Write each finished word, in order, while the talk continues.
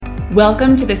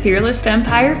Welcome to the Fearless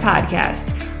Vampire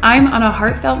podcast. I'm on a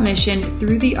heartfelt mission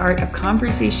through the art of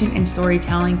conversation and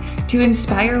storytelling to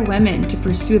inspire women to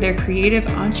pursue their creative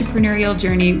entrepreneurial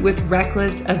journey with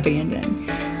reckless abandon.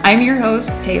 I'm your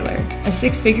host, Taylor, a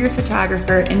six-figure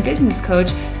photographer and business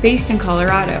coach based in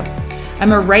Colorado.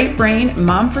 I'm a right-brain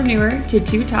mompreneur to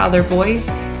two toddler boys,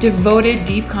 devoted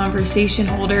deep conversation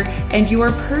holder, and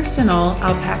your personal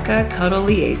alpaca cuddle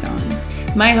liaison.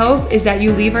 My hope is that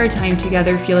you leave our time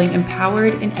together feeling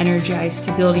empowered and energized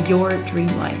to build your dream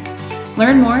life.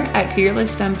 Learn more at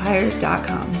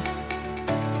fearlessvampire.com.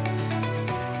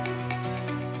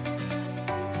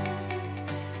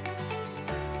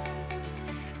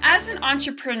 As an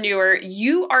entrepreneur,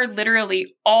 you are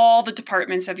literally all the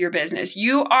departments of your business.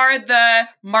 You are the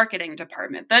marketing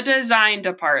department, the design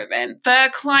department,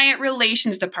 the client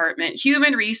relations department,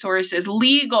 human resources,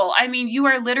 legal. I mean, you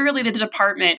are literally the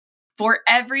department for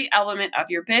every element of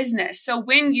your business. So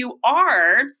when you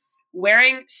are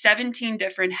wearing 17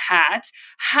 different hats,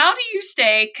 how do you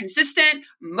stay consistent,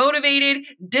 motivated,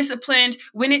 disciplined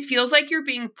when it feels like you're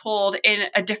being pulled in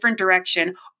a different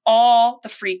direction all the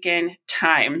freaking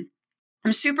time?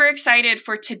 I'm super excited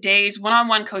for today's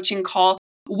one-on-one coaching call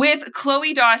with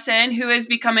Chloe Dawson, who has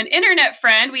become an internet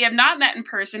friend. We have not met in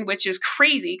person, which is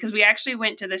crazy because we actually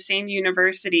went to the same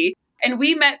university. And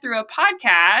we met through a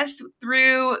podcast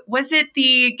was it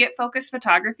the Get Focused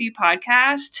Photography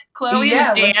podcast, Chloe,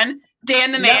 with Dan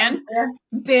the man? Yeah.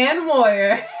 Dan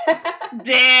Moyer.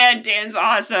 Dan's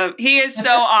awesome. He is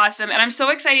so awesome. And I'm so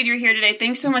excited you're here today.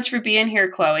 Thanks so much for being here,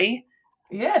 Chloe.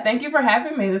 Yeah, thank you for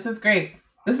having me. This is great.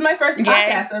 This is my first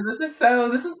podcast,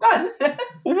 so this is fun.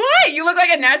 What? You look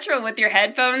like a natural with your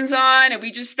headphones on, and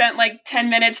we just spent like 10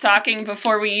 minutes talking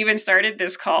before we even started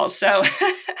this call. So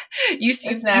you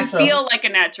feel like a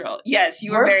natural. Yes,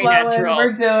 you are very flowing, natural.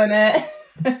 We're doing it.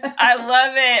 I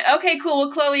love it. Okay, cool.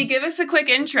 Well, Chloe, give us a quick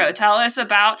intro. Tell us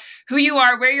about who you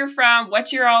are, where you're from,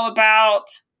 what you're all about.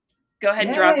 Go ahead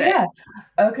and drop it. Yeah.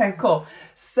 Okay, cool.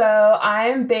 So I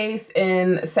am based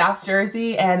in South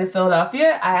Jersey and in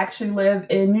Philadelphia. I actually live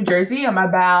in New Jersey. I'm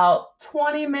about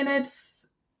 20 minutes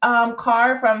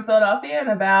car from Philadelphia and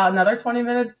about another 20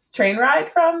 minutes train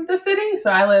ride from the city. So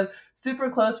I live super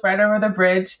close, right over the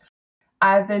bridge.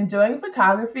 I've been doing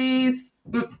photography.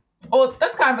 Well,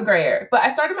 that's kind of a gray area, but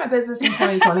I started my business in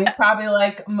 2020, probably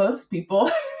like most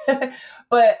people.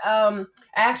 But I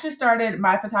actually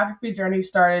my photography journey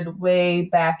started way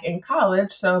back in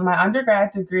college. So my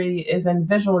undergrad degree is in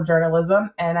visual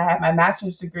journalism, and I have my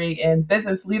master's degree in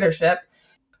business leadership.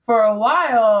 For a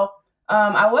while,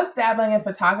 I was dabbling in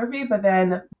photography, but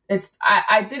then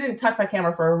I didn't touch my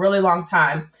camera for a really long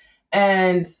time.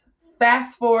 And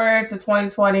fast forward to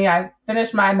 2020, I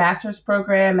finished my master's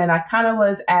program, and I kind of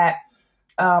was at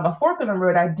a fork in the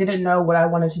road. I didn't know what I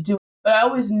wanted to do. But I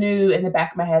always knew in the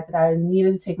back of my head that I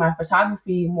needed to take my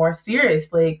photography more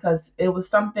seriously because it was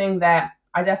something that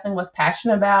I definitely was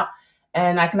passionate about.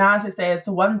 And I can honestly say it's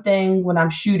the one thing when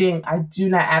I'm shooting, I do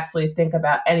not absolutely think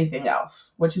about anything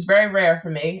else, which is very rare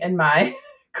for me in my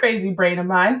crazy brain of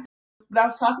mine. But I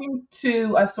was talking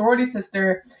to a sorority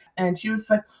sister and she was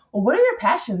like, well, what are your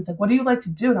passions? Like, what do you like to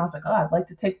do? And I was like, oh, I'd like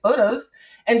to take photos.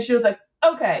 And she was like,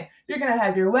 okay, you're going to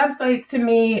have your website to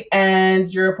me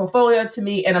and your portfolio to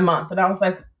me in a month. And I was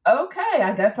like, okay,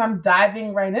 I guess I'm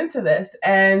diving right into this.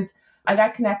 And I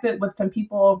got connected with some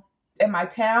people in my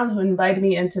town who invited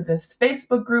me into this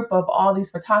Facebook group of all these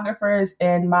photographers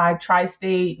in my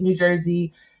tri-state, New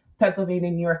Jersey, Pennsylvania,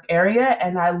 New York area.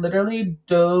 And I literally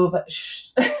dove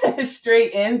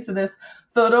straight into this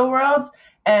photo world.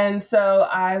 And so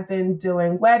I've been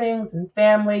doing weddings and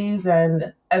families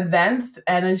and events,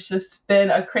 and it's just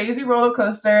been a crazy roller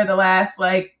coaster the last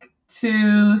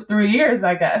 2-3 years,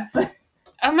 I guess.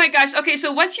 Oh my gosh. Okay,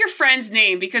 so what's your friend's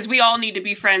name? Because we all need to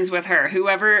be friends with her.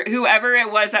 Whoever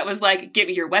it was that was like, give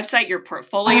me your website, your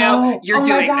portfolio, you're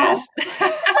doing this.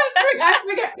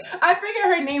 I figured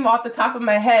her name off the top of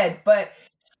my head, but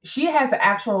she has an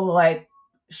actual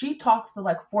she talks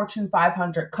to Fortune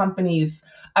 500 companies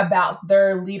about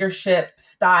their leadership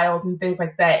styles and things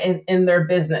like that in their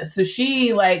business. So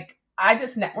she I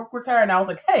just networked with her and I was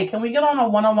like, hey, can we get on a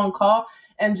one-on-one call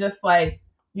and just kind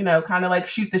of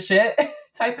shoot the shit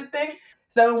type of thing.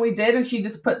 So we did, and she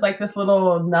just put this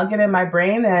little nugget in my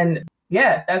brain, and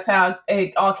yeah, that's how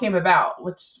it all came about,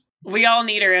 which we all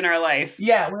need her in our life.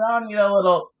 Yeah, we all need a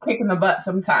little kick in the butt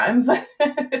sometimes.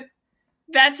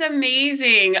 That's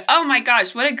amazing. Oh my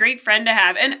gosh, what a great friend to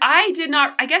have. And I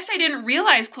guess I didn't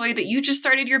realize, Chloe, that you just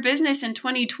started your business in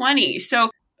 2020.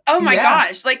 So Oh my Yeah.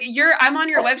 gosh. Like I'm on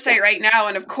your website right now.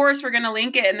 And of course, we're going to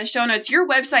link it in the show notes. Your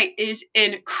website is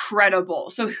incredible.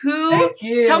 So Thank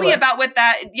tell me you. about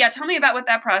tell me about what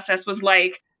that process was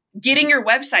like getting your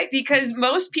website, because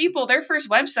most people, their first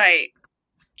website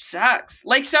sucks.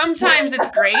 Like sometimes it's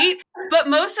great, but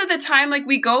most of the time, like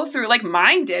we go through, like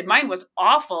mine was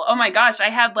awful. Oh my gosh. I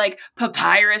had like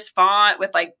papyrus font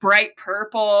with like bright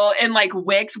purple and like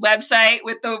Wix website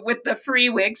with the free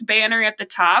Wix banner at the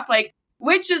top. Like,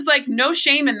 which is like no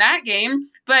shame in that game,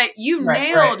 but you Right,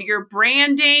 right. nailed your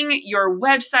branding, your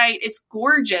website. It's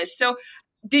gorgeous. So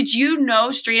did you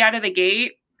know straight out of the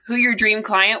gate who your dream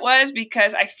client was?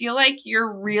 Because I feel like you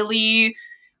really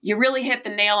hit the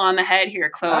nail on the head here,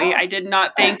 Chloe. Oh. I did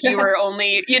not think you were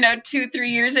only, 2-3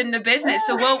 years into business.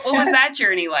 So what was that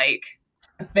journey like?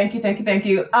 Thank you, thank you, thank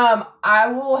you. I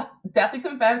will definitely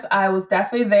confess, I was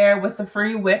definitely there with the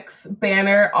free Wix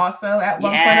banner also at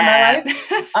one point in my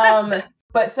Yeah. life.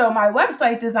 But so my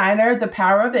website designer, the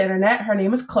power of the internet, her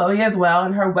name is Chloe as well,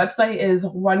 and her website is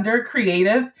Wonder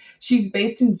Creative. She's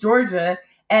based in Georgia,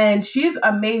 and she's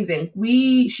amazing.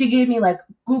 She gave me like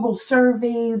Google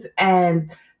surveys and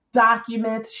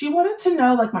documents. She wanted to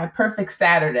know like my perfect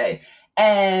Saturday,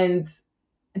 and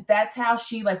that's how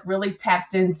she like really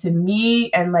tapped into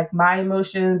me and like my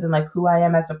emotions and like who I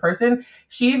am as a person.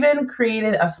 She even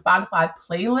created a Spotify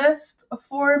playlist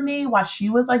for me while she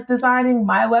was like designing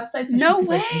my website, so she No could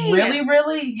like way.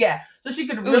 really, yeah, so she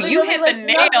could Ooh, really like know.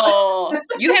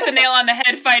 you hit the nail on the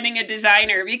head finding a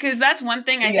designer, because that's one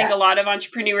thing I think Yeah. a lot of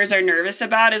entrepreneurs are nervous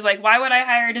about is like, why would I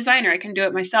hire a designer? I can do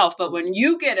it myself. But when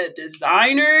you get a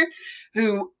designer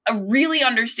who really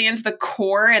understands the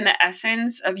core and the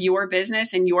essence of your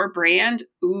business and your brand,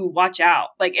 ooh, watch out.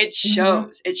 Like it Hmm.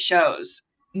 shows. It shows.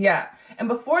 Yeah. And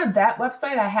before that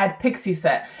website, I had Pixie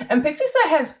Set. And Pixie Set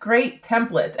has great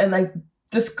templates and like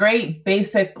just great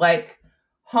basic like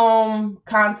home,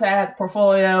 contact,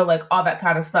 portfolio, like all that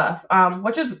kind of stuff.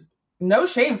 Which is no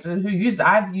shame to who used it.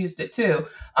 I've used it too.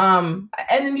 And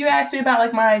then you asked me about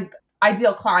like my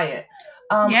ideal client.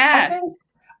 I Yeah. think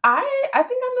I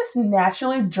think I'm just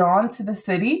naturally drawn to the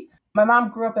city. My mom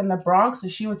grew up in the Bronx, so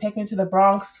she would take me to the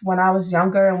Bronx when I was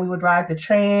younger, and we would ride the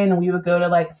train, and we would go to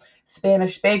like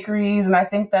Spanish bakeries. And I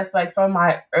think that's like some of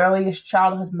my earliest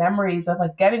childhood memories of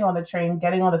like getting on the train,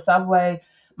 getting on the subway.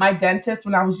 My dentist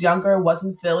when I was younger was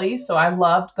in Philly, so I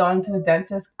loved going to the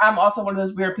dentist. I'm also one of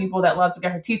those weird people that loves to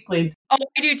get her teeth cleaned. Oh,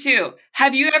 I do too.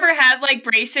 Have you ever had like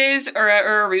braces or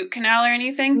a root canal or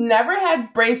anything? Never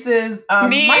had braces.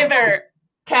 Me Might have had either.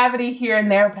 cavity here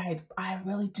and there, but I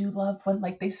really do love when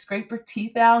like they scrape your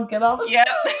teeth out and get all the Yep.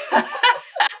 stuff.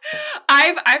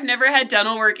 I've never had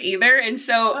dental work either. And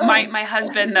so Oh. my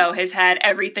husband though has had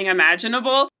everything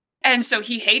imaginable. And so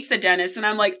he hates the dentist, and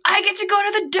I'm like, I get to go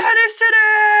to the dentist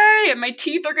today and my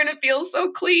teeth are gonna feel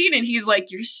so clean. And he's like,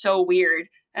 you're so weird.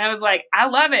 And I was like, I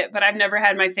love it, but I've never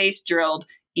had my face drilled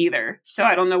either. So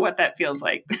I don't know what that feels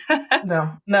like.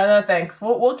 No, thanks.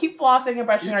 We'll keep flossing and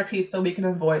brushing our teeth so we can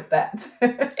avoid that.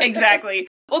 Exactly.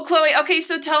 Well, Chloe, okay,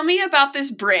 so tell me about this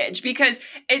bridge, because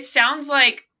it sounds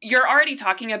like you're already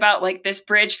talking about like this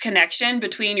bridge connection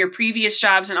between your previous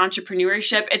jobs and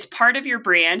entrepreneurship. It's part of your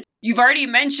brand. You've already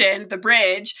mentioned the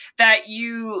bridge that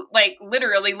you like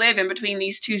literally live in between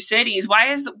these two cities. Why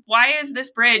is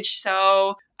this bridge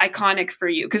so iconic for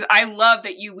you? Because I love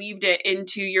that you weaved it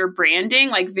into your branding,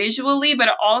 like visually, but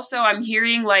also I'm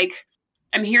hearing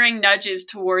nudges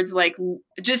towards like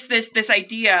just this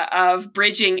idea of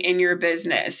bridging in your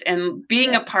business and being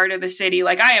a Yeah. part of the city.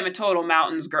 Like I am a total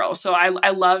mountains girl. So I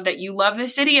love that you love the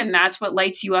city and that's what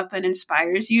lights you up and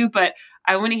inspires you. But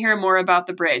I want to hear more about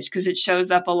the bridge because it shows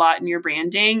up a lot in your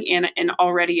branding and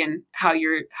already in how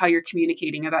you're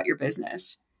communicating about your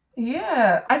business.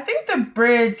 Yeah, I think the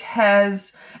bridge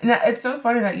has, and it's so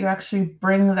funny that you actually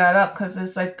bring that up because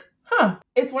it's like, huh,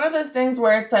 it's one of those things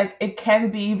where it's like, it can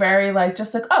be very like,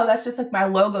 just like, oh, that's just like my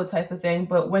logo type of thing.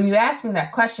 But when you asked me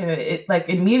that question, it like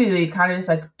immediately kind of just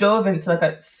like dove into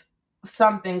like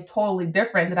something totally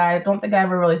different that I don't think I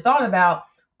ever really thought about,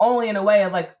 only in a way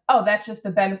of like, oh, that's just the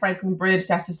Ben Franklin Bridge.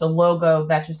 That's just a logo.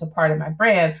 That's just a part of my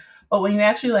brand. But when you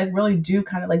actually like really do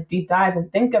kind of like deep dive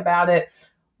and think about it,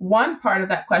 one part of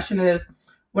that question is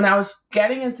when I was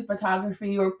getting into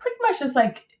photography, or pretty much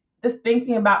just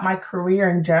thinking about my career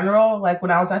in general, like when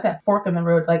I was at that fork in the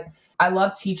road, like I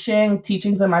love teaching.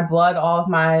 Teaching's in my blood. All of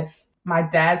my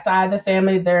dad's side of the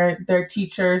family, they're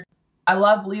teachers. I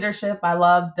love leadership. I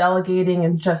love delegating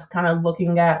and just kind of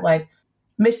looking at like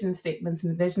mission statements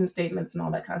and vision statements and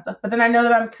all that kind of stuff. But then I know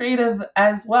that I'm creative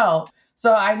as well.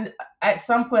 So I at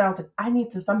some point I was like, I need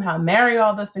to somehow marry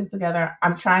all those things together.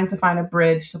 I'm trying to find a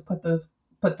bridge to put those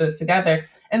put those together.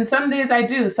 And some days I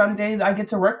do. Some days I get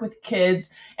to work with kids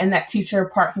and that teacher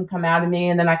part can come out of me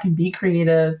and then I can be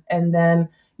creative. And then,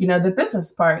 the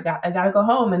business part, I got to go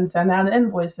home and send out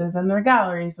invoices and their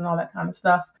galleries and all that kind of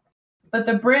stuff. But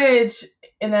the bridge,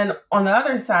 and then on the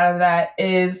other side of that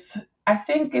is, I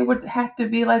think it would have to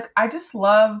be like, I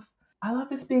love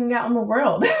just being out in the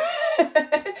world.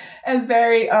 As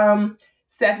very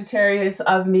Sagittarius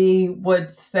of me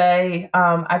would say,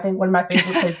 I think one of my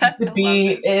favorite places to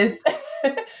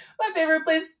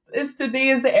be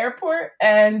is the airport.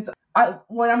 And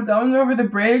when I'm going over the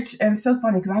bridge, and it's so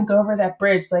funny because I go over that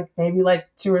bridge maybe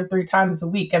 2 or 3 times a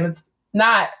week, and it's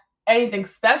not anything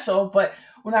special, but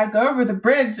when I go over the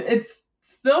bridge, it's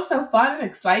still so fun and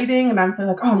exciting, and I'm feeling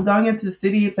like, oh, I'm going into the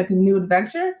city. It's like a new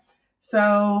adventure.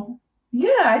 So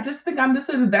yeah, I just think I'm just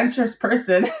an adventurous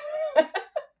person.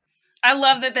 I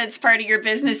love that that's part of your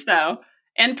business, though,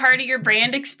 and part of your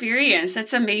brand experience.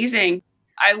 That's amazing.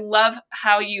 I love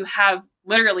how you have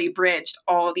literally bridged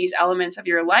all these elements of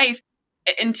your life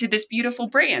into this beautiful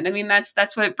brand. I mean, that's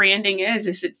what branding is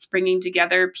it's bringing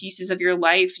together pieces of your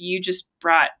life. You just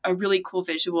brought a really cool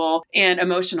visual and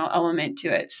emotional element to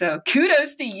it. So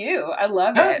kudos to you. I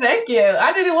love it. Thank you.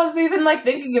 I wasn't even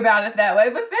thinking about it that way,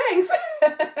 but thanks.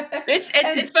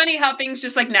 It's funny how things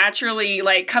just naturally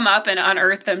come up and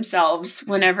unearth themselves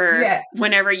whenever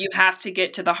you have to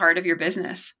get to the heart of your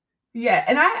business. Yeah.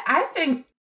 And I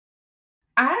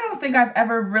don't think I've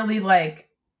ever really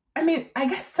I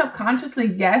guess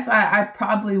subconsciously, yes, I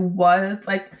probably was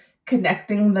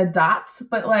connecting the dots,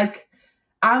 but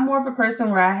I'm more of a person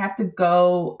where I have to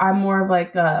go, I'm more of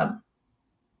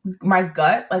my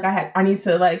gut. I need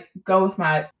to go with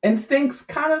my instincts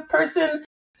kind of person.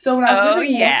 So when I was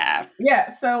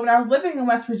so when I was living in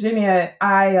West Virginia,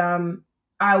 I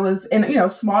was in,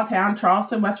 small town,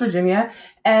 Charleston, West Virginia.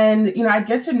 And, I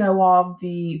get to know all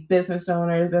the business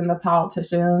owners and the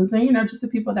politicians and, just the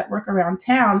people that work around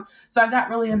town. So I got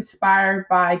really inspired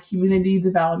by community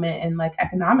development and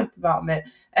economic development.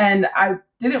 And I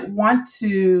didn't want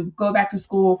to go back to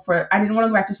school for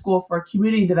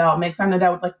community development because I know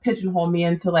that would pigeonhole me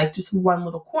into just one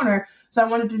little corner. So I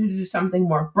wanted to do something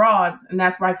more broad. And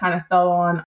that's where I kind of fell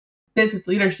on business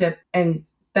leadership. And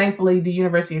thankfully, the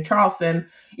University of Charleston,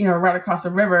 right across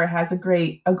the river, has a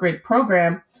great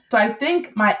program. So I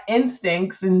think my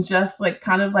instincts and just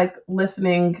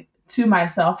listening to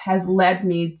myself has led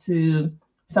me to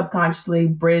subconsciously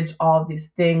bridge all of these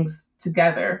things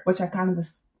together, which I kind of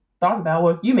just thought about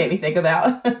what you made me think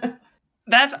about.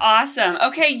 That's awesome.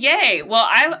 Okay, yay. Well,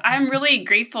 I'm really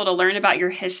grateful to learn about your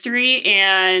history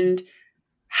and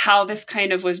how this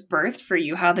kind of was birthed for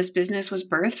you, how this business was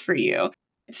birthed for you.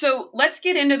 So let's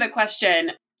get into the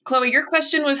question. Chloe, your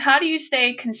question was, how do you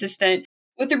stay consistent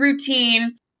with a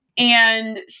routine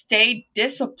and stay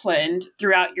disciplined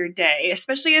throughout your day,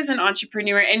 especially as an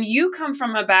entrepreneur? And you come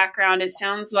from a background, it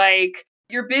sounds like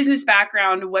your business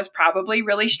background was probably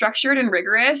really structured and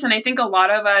rigorous. And I think a lot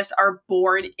of us are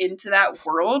born into that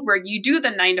world where you do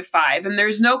the 9 to 5, and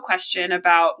there's no question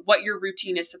about what your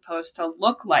routine is supposed to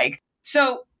look like.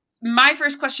 So my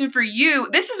first question for you,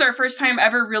 this is our first time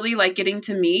ever really getting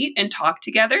to meet and talk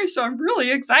together. So I'm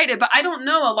really excited, but I don't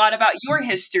know a lot about your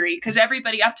history because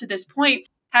everybody up to this point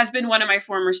has been one of my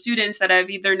former students that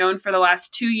I've either known for the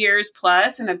last 2 years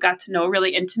plus, and I've got to know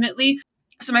really intimately.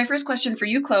 So my first question for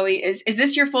you, Chloe, is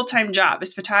this your full-time job?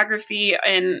 Is photography,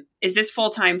 and is this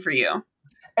full-time for you?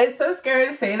 It's so scary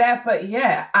to say that, but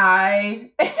yeah, I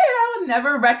would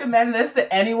never recommend this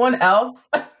to anyone else.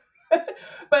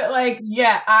 But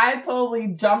I totally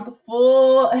jumped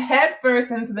full head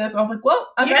first into this. I was like, well,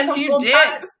 I guess I'm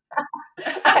full-time.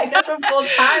 I guess I'm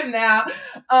full-time now.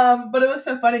 But it was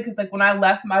so funny because when I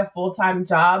left my full-time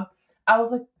job, I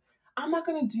was like, I'm not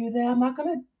going to do that. I'm not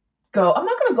going to go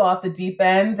off the deep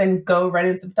end and go right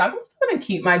into photography. I'm just going to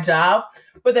keep my job.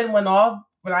 But then when I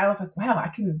was like, wow, I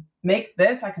can make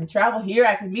this. I can travel here.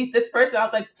 I can meet this person. I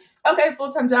was like, okay,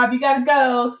 full-time job. You got to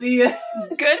go. See ya.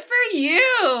 Good for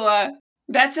you.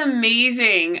 That's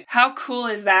amazing. How cool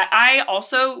is that? I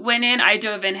also I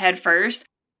dove in head first.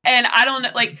 And I don't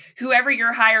know, whoever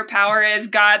your higher power is,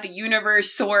 God, the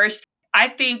universe, source, I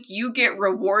think you get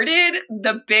rewarded.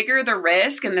 The bigger the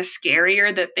risk and the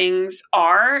scarier that things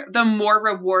are, the more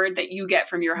reward that you get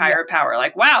from your higher power.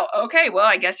 Wow, okay, well,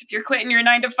 I guess if you're quitting your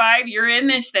 9 to 5, you're in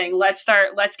this thing. Let's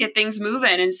get things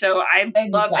moving. And so I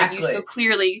love that you so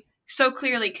clearly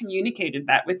communicated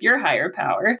that with your higher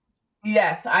power.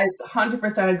 Yes, I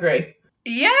 100% agree.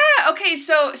 Yeah. Okay.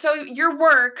 So your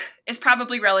work is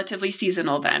probably relatively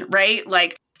seasonal then, right?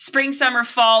 Spring, summer,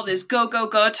 fall, this go, go,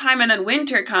 go time. And then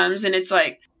winter comes and it's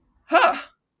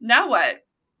now what?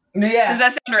 Yeah. Does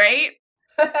that sound right?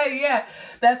 Yeah,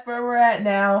 that's where we're at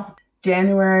now.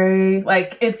 January,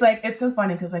 like it's so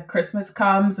funny because like Christmas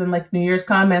comes and like New Year's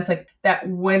come and it's like that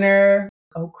winter.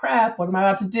 Oh crap! What am I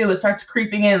about to do? It starts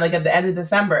creeping in like at the end of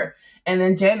December, and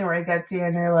then January gets here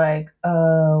and you're like,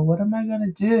 what am I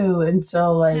gonna do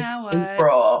until like Now what?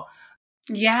 April?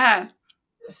 Yeah.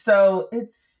 So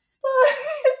it's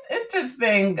it's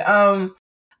interesting.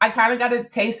 I kind of got a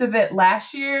taste of it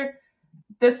last year.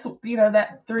 This,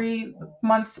 that 3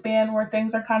 month span where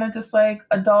things are kind of just like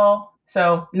a dull.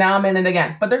 So now I'm in it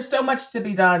again. But there's so much to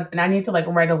be done, and I need to like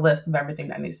write a list of everything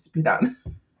that needs to be done.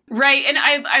 Right. And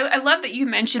I love that you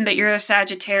mentioned that you're a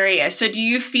Sagittarius. So do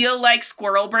you feel like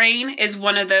squirrel brain is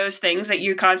one of those things that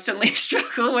you constantly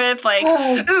struggle with? Like,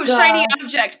 Oh ooh, shiny gosh.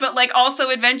 object, but like also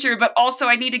adventure, but also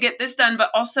I need to get this done, but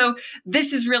also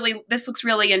this looks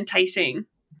really enticing.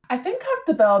 I think I've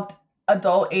developed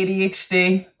adult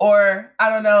ADHD, or I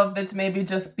don't know if it's maybe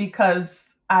just because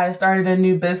I started a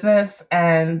new business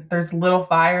and there's little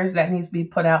fires that needs to be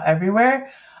put out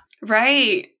everywhere.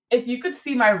 Right. If you could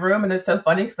see my room, and it's so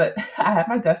funny because I have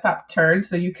my desktop turned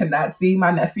so you cannot see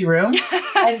my messy room.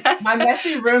 And my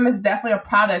messy room is definitely a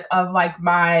product of like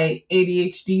my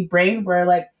ADHD brain where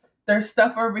like there's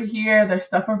stuff over here, there's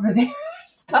stuff over there,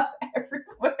 stuff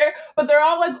everywhere, but they're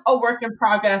all like a work in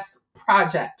progress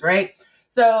project, right?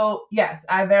 So, yes,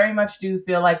 I very much do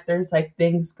feel like there's like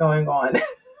things going on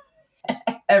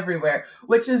everywhere,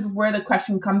 which is where the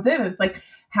question comes in. It's like,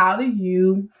 how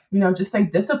do just stay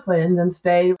disciplined and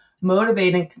stay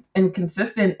motivated and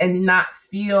consistent and not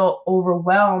feel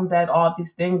overwhelmed that all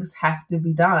these things have to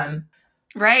be done?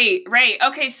 Right, right.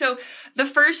 Okay, so the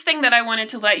first thing that I wanted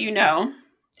to let you know,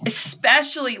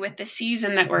 especially with the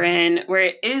season that we're in, where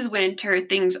it is winter,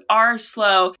 things are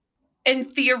slow. And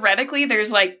theoretically,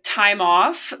 there's like time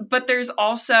off, but there's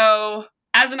also,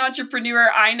 as an entrepreneur,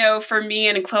 I know for me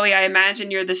and Chloe, I imagine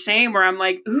you're the same, where I'm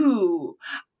like, ooh,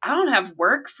 I don't have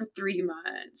work for 3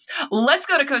 months. Let's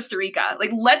go to Costa Rica. Like,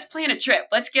 let's plan a trip.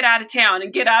 Let's get out of town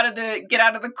and get out of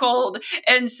the cold.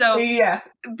 And so, Yeah.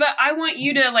 but I want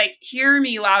you to like hear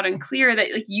me loud and clear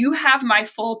that like you have my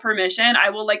full permission. I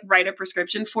will like write a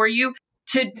prescription for you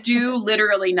to do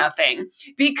literally nothing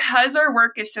because our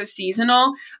work is so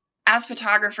seasonal. As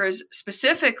photographers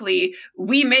specifically,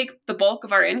 we make the bulk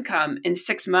of our income in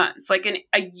 6 months, like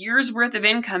a year's worth of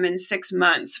income in 6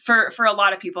 months for a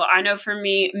lot of people. I know for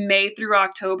me, May through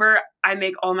October, I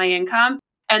make all my income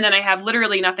and then I have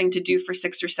literally nothing to do for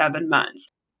 6 or 7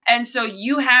 months. And so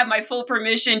you have my full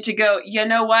permission to go, you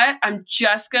know what? I'm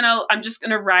just gonna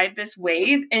ride this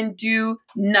wave and do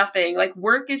nothing. Like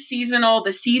work is seasonal,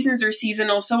 the seasons are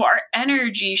seasonal, so our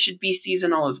energy should be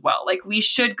seasonal as well. Like we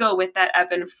should go with that ebb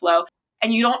and flow.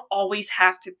 And you don't always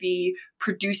have to be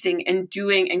producing and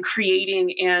doing and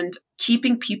creating and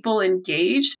keeping people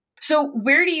engaged. So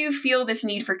where do you feel this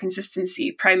need for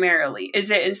consistency primarily?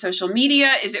 Is it in social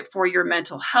media? Is it for your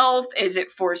mental health? Is it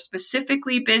for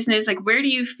specifically business? Like where do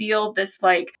you feel this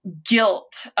like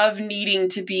guilt of needing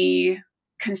to be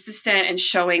consistent and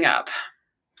showing up?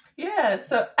 Yeah.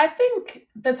 So I think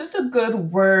that's just a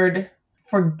good word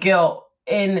for guilt.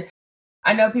 And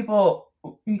I know people,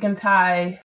 you can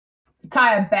tie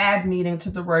a bad meaning to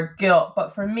the word guilt,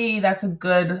 but for me, that's a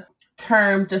good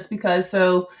term just because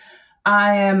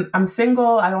I'm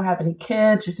single, I don't have any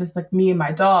kids, it's just like me and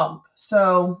my dog.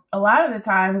 So a lot of the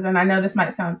times, and I know this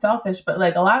might sound selfish, but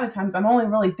like a lot of the times I'm only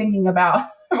really thinking about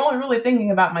I'm only really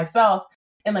thinking about myself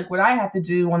and like what I have to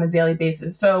do on a daily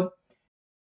basis. So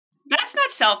That's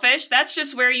not selfish. That's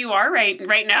just where you are right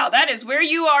now. That is where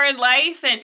you are in life.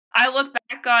 And I look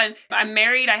back on, I'm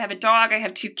married, I have a dog, I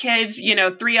have 2 kids,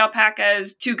 3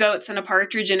 alpacas, 2 goats, and a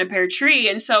partridge in a pear tree.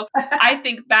 And so I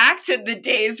think back to the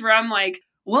days where I'm like,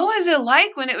 what was it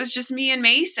like when it was just me and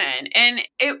Mason? And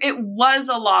it was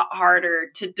a lot harder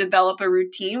to develop a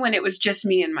routine when it was just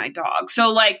me and my dog.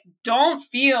 So like, don't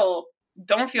feel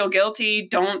guilty.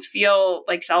 Don't feel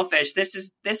like selfish. This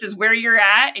is where you're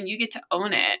at and you get to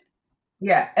own it.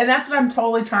 yeah, and that's what I'm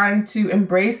totally trying to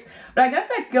embrace. But I guess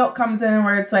that guilt comes in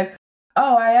where it's like,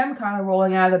 oh, I am kind of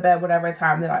rolling out of the bed whatever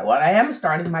time that I want. I am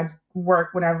starting my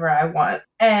work whenever I want.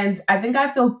 And I think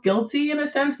I feel guilty in a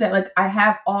sense that like I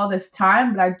have all this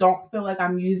time, but I don't feel like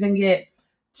I'm using it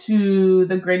to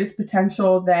the greatest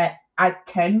potential that I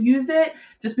can use it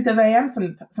just because I am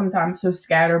sometimes so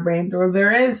scatterbrained or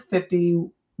there is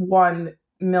 51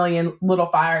 million little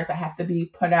fires that have to be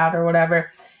put out or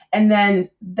whatever. And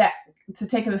then that to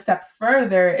take it a step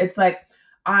further, it's like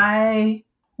I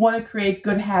want to create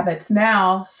good habits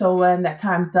now. So when that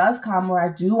time does come where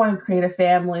I do want to create a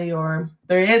family or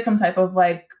there is some type of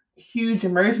like huge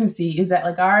emergency, is that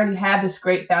like I already have this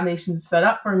great foundation set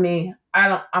up for me.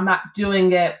 I'm not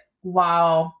doing it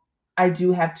while I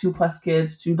do have 2+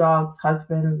 kids, 2 dogs,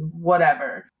 husband,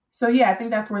 whatever. So yeah, I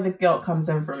think that's where the guilt comes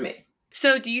in for me.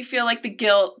 So do you feel like the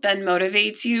guilt then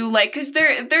motivates you? Like, because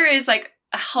there is like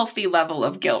a healthy level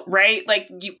of guilt, right? Like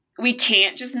we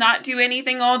can't just not do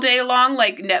anything all day long,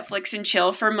 like Netflix and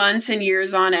chill for months and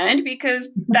years on end, because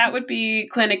that would be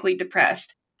clinically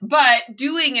depressed. But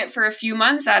doing it for a few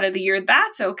months out of the year,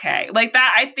 that's okay. Like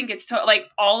that, I think it's like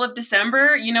all of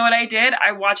December. You know what I did?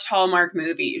 I watched Hallmark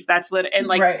movies. That's lit and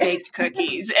like Right. baked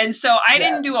cookies. And so I Yeah.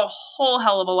 didn't do a whole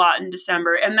hell of a lot in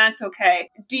December, and that's okay.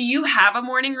 Do you have a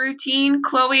morning routine,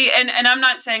 Chloe? And I'm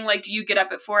not saying like, do you get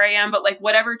up at 4 a.m., but like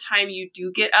whatever time you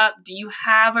do get up, do you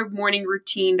have a morning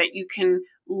routine that you can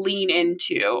lean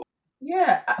into?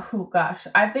 Yeah. Oh gosh.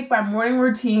 I think my morning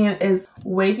routine is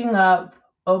waking up,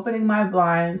 opening my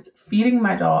blinds, feeding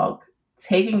my dog,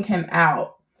 taking him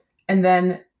out, and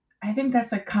then I think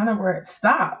that's like kind of where it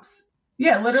stops.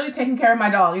 Yeah, literally taking care of my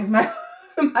dog is my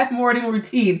my morning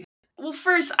routine. Well,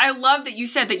 first, I love that you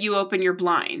said that you open your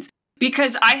blinds,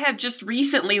 because I have just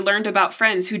recently learned about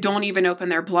friends who don't even open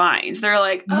their blinds. They're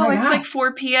like, Oh oh, my it's like gosh.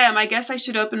 4 p.m. I guess I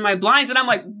should open my blinds. And I'm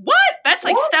like, what? That's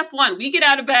like What? step one. We get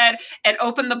out of bed and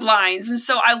open the blinds. And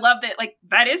so I love that, like,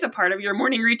 that is a part of your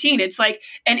morning routine. It's like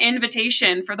an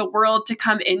invitation for the world to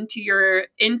come into your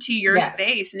Yes.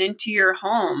 space and into your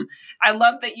home. I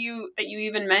love that you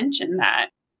even mentioned that.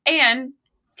 And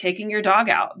taking your dog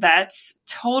out. That's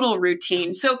total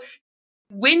routine. So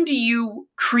when do you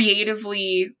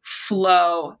creatively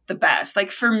flow the best?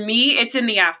 Like for me, it's in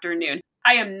the afternoon.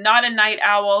 I am not a night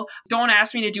owl. Don't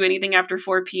ask me to do anything after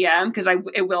 4 p.m. because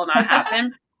it will not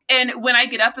happen. And when I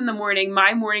get up in the morning,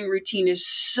 my morning routine is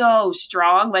so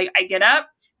strong. Like I get up,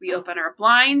 we open our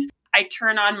blinds. I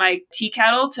turn on my tea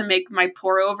kettle to make my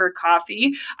pour over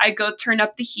coffee. I go turn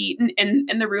up the heat in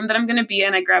the room that I'm going to be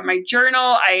in. I grab my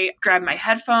journal. I grab my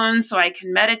headphones so I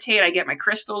can meditate. I get my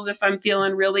crystals if I'm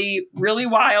feeling really, really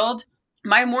wild.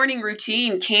 My morning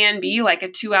routine can be like a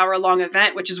 2-hour long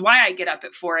event, which is why I get up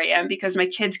at 4 a.m. because my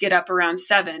kids get up around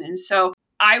 7. And so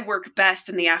I work best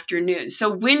in the afternoon.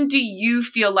 So when do you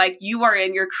feel like you are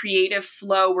in your creative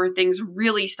flow where things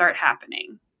really start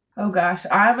happening? Oh gosh,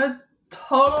 I'm a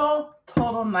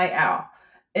total night owl.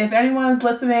 If anyone's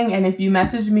listening and if you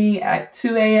message me at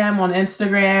 2 a.m. on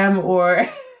Instagram, or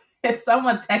if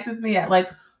someone texts me at like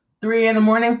 3 in the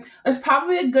morning, there's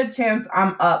probably a good chance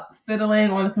I'm up fiddling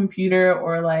on the computer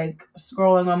or like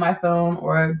scrolling on my phone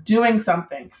or doing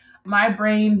something. My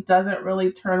brain doesn't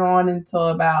really turn on until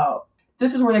about,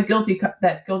 this is where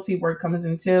that guilty word comes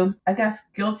into. I guess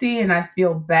guilty, and I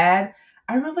feel bad.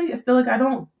 I really feel like I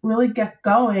don't really get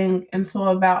going until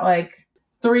about like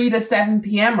 3 to 7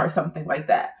 p.m. or something like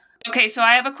that. Okay, so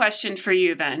I have a question for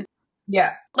you then.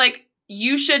 Yeah. Like,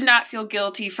 you should not feel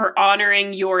guilty for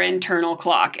honoring your internal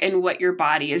clock and what your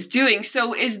body is doing.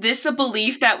 So is this a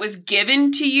belief that was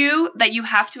given to you that you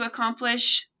have to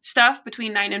accomplish stuff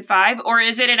between 9 and 5, or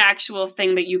is it an actual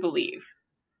thing that you believe?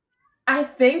 I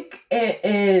think it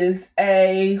is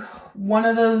a one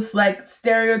of those like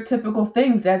stereotypical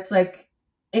things that's like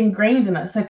ingrained in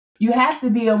us. Like you have to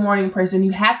be a morning person.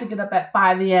 You have to get up at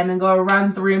 5 a.m. and go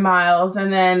run 3 miles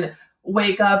and then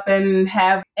wake up and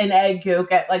have an egg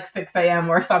yolk at like 6 a.m.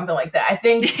 or something like that. I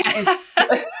think it's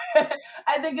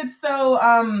I think it's so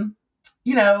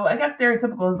I guess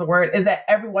stereotypical is the word, is that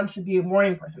everyone should be a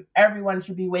morning person. Everyone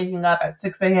should be waking up at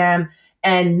 6 a.m.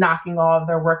 and knocking all of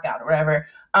their workout or whatever.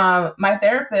 My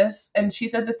therapist, and she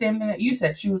said the same thing that you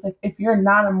said. She was like, if you're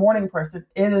not a morning person,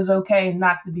 it is okay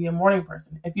not to be a morning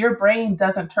person. If your brain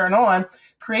doesn't turn on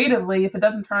creatively, if it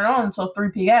doesn't turn on until 3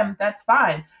 p.m., that's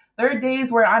fine. There are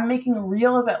days where I'm making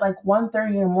reels at like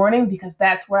 1:30 in the morning because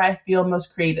that's where I feel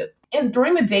most creative. And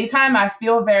during the daytime, I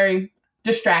feel very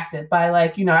distracted by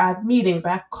like, I have meetings,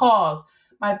 I have calls.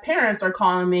 My parents are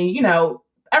calling me,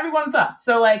 everyone's up.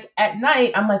 So like at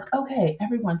night, I'm like, okay,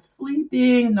 everyone's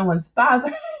sleeping, no one's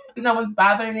bothering, no one's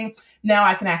bothering me. Now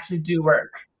I can actually do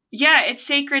work. Yeah, it's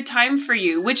sacred time for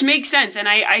you, which makes sense. And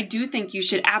I do think you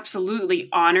should absolutely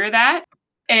honor that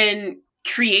and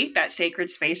create that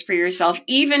sacred space for yourself,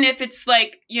 even if it's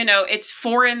like, it's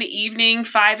 4 in the evening,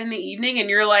 5 in the evening, and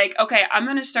you're like, okay, I'm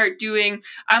going to start doing,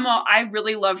 I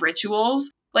really love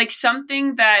rituals, like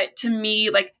something that to me,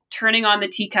 like turning on the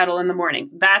tea kettle in the morning,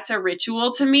 that's a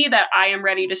ritual to me that I am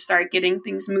ready to start getting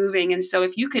things moving. And so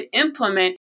if you could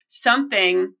implement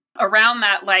something around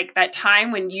that, like that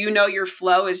time when your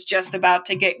flow is just about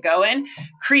to get going,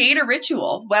 create a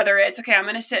ritual, whether it's, okay, I'm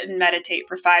going to sit and meditate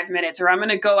for 5 minutes, or I'm going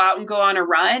to go out and go on a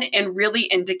run, and really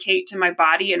indicate to my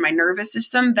body and my nervous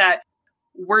system that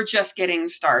we're just getting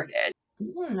started.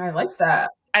 I like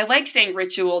that. I like saying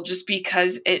ritual just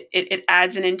because it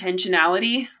adds an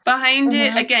intentionality behind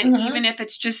it. Again, even if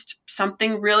it's just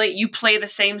something really, you play the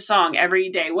same song every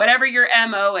day, whatever your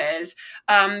MO is,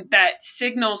 that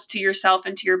signals to yourself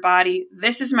and to your body,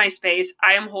 this is my space.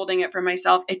 I am holding it for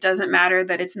myself. It doesn't matter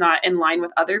that it's not in line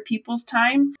with other people's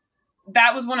time.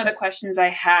 That was one of the questions I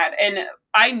had. And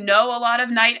I know a lot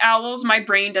of night owls. My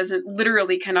brain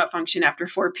literally cannot function after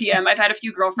 4 p.m. I've had a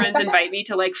few girlfriends invite me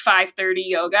to like 5:30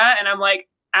 yoga. And I'm like,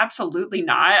 absolutely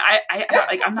not.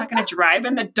 I'm not going to drive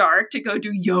in the dark to go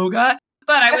do yoga.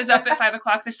 But I was up at 5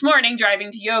 o'clock this morning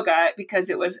driving to yoga because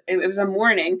it was a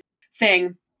morning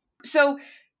thing. So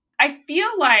I feel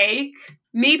like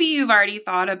maybe you've already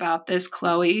thought about this,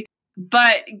 Chloe,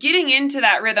 but getting into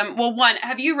that rhythm. Well, one,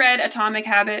 have you read Atomic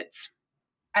Habits?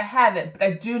 I haven't, but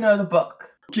I do know the book.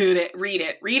 Get it. Read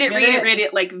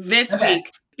it like this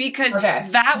week. Because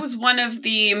that was one of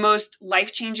the most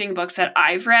life-changing books that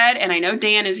I've read. And I know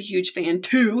Dan is a huge fan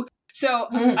too. So,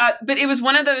 but it was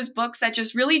one of those books that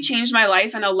just really changed my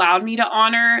life and allowed me to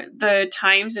honor the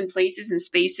times and places and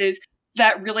spaces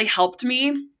that really helped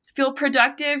me feel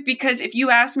productive. Because if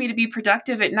you ask me to be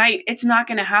productive at night, it's not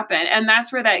going to happen. And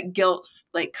that's where that guilt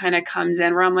like kind of comes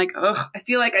in, where I'm like, oh, I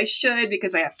feel like I should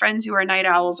because I have friends who are night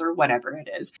owls or whatever it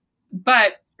is.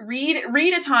 But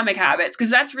read Atomic Habits, because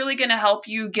that's really going to help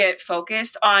you get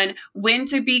focused on when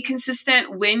to be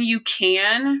consistent, when you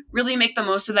can really make the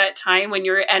most of that time when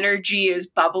your energy is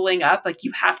bubbling up, like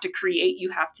you have to create, you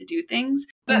have to do things.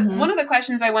 But one of the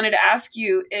questions I wanted to ask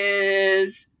you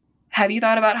is, have you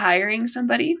thought about hiring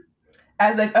somebody?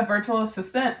 As like a virtual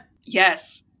assistant?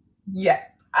 Yes. Yeah.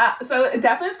 So it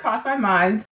definitely has crossed my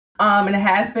mind. And it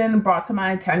has been brought to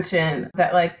my attention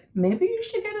that like, maybe you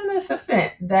should get an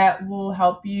assistant that will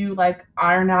help you like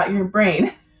iron out your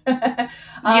brain.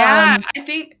 Yeah, I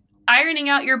think ironing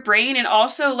out your brain, and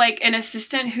also like an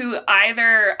assistant who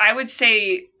either, I would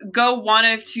say, go one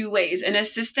of two ways. An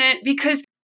assistant, because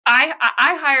I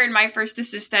hired my first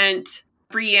assistant,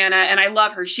 Brianna, and I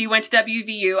love her. She went to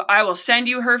WVU. I will send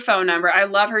you her phone number. I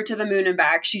love her to the moon and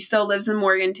back. She still lives in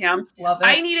Morgantown. Love it.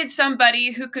 I needed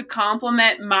somebody who could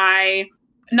complement my,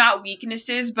 not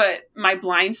weaknesses, but my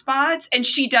blind spots. And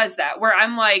she does that, where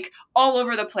I'm like all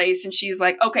over the place. And she's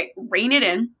like, okay, rein it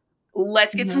in.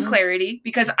 Let's get some clarity,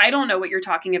 because I don't know what you're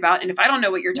talking about. And if I don't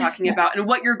know what you're talking about and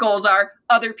what your goals are,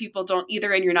 other people don't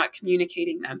either. And you're not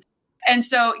communicating them. And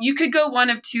so you could go one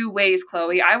of two ways,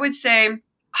 Chloe. I would say,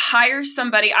 hire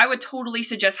somebody. I would totally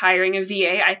suggest hiring a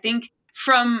VA. I think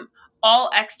from all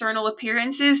external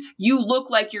appearances, you look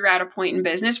like you're at a point in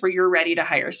business where you're ready to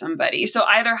hire somebody. So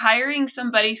either hiring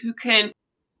somebody who can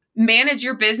manage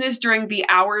your business during the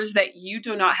hours that you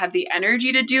do not have the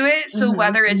energy to do it. So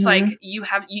whether it's like you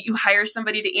hire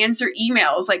somebody to answer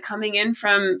emails, like coming in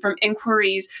from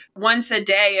inquiries once a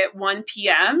day at 1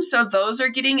 p.m. So those are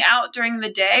getting out during the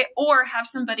day, or have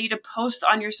somebody to post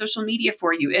on your social media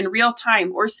for you in real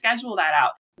time, or schedule that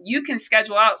out. You can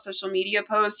schedule out social media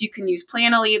posts. You can use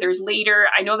Planoly. There's Later.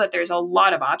 I know that there's a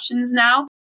lot of options now.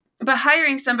 But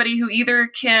hiring somebody who either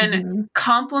can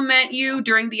complement you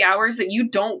during the hours that you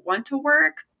don't want to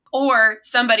work, or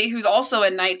somebody who's also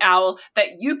a night owl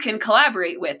that you can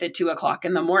collaborate with at 2 o'clock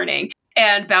in the morning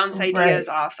and bounce ideas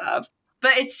off of.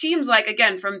 But it seems like,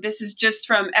 again, this is just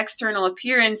from external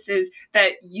appearances,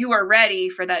 that you are ready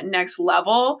for that next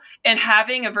level. And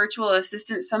having a virtual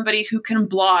assistant, somebody who can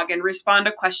blog and respond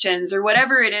to questions or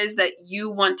whatever it is that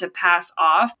you want to pass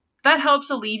off, that helps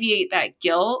alleviate that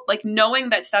guilt, like knowing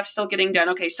that stuff's still getting done.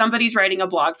 Okay, somebody's writing a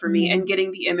blog for me and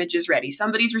getting the images ready.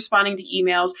 Somebody's responding to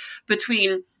emails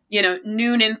between,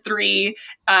 noon and 3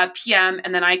 p.m.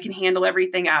 and then I can handle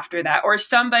everything after that. Or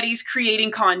somebody's creating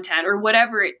content, or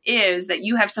whatever it is that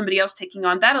you have somebody else taking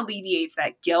on, that alleviates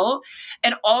that guilt.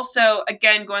 And also,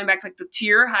 again, going back to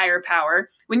your higher power,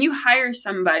 when you hire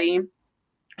somebody,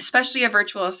 especially a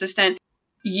virtual assistant,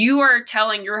 you are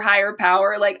telling your higher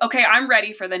power, like, okay, I'm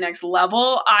ready for the next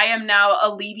level. I am now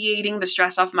alleviating the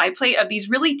stress off my plate of these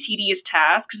really tedious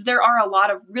tasks. There are a lot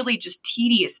of really just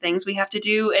tedious things we have to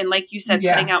do. And like you said,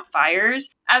 putting out fires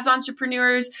as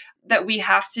entrepreneurs that we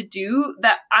have to do,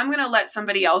 that I'm going to let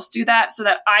somebody else do that so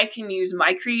that I can use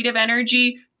my creative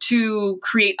energy to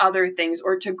create other things,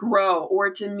 or to grow, or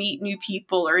to meet new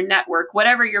people, or network,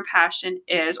 whatever your passion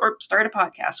is, or start a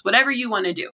podcast, whatever you want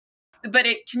to do. But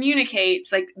it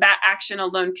communicates, like that action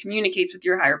alone communicates with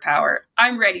your higher power.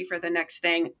 I'm ready for the next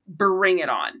thing. Bring it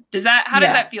on. How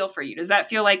does that feel for you? Does that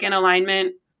feel like an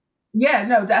alignment? Yeah,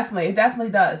 no, definitely. It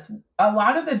definitely does. A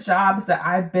lot of the jobs that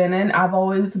I've been in, I've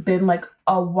always been like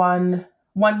a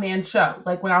one-man show.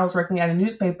 Like when I was working at a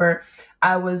newspaper,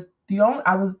 I was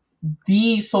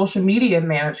the social media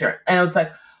manager. And it was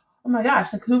like, oh my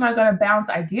gosh, like who am I going to bounce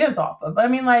ideas off of? I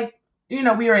mean, like, we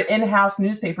were an in-house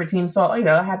newspaper team. So,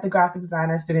 I had the graphic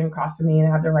designer sitting across from me and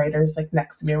I had the writers like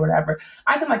next to me or whatever.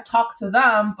 I can like talk to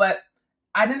them, but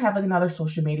I didn't have like another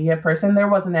social media person. There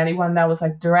wasn't anyone that was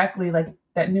like directly like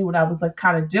that knew what I was like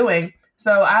kind of doing.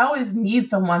 So I always need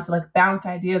someone to like bounce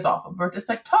ideas off of or just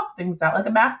like talk things out like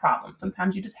a math problem.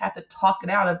 Sometimes you just have to talk it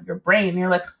out of your brain. And you're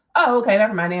like, oh, okay,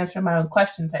 never mind, answer my own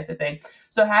question type of thing.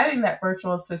 So having that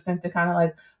virtual assistant to kind of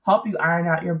like help you iron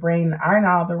out your brain, iron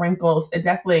out the wrinkles, it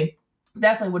definitely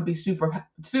would be super,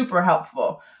 super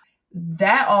helpful.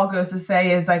 That all goes to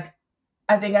say is like,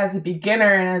 I think as a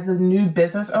beginner and as a new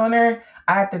business owner,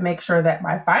 I have to make sure that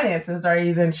my finances are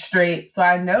even straight so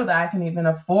I know that I can even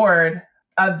afford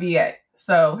a VA.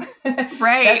 So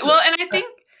right. Well, and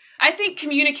I think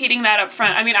communicating that up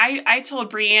front. I mean, I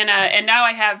told Brianna, and now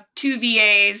I have 2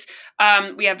 VAs.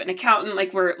 We have an accountant,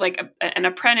 like we're like an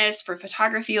apprentice for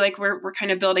photography, like we're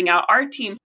kind of building out our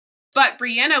team. But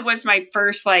Brianna was my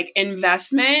first like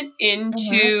investment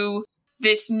into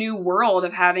this new world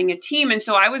of having a team. And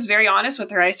so I was very honest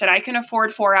with her. I said, I can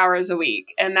afford 4 hours a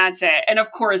week and that's it. And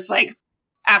of course, like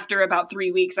after about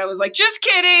 3 weeks, I was like, just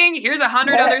kidding. Here's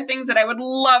 100 other things that I would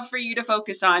love for you to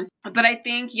focus on. But I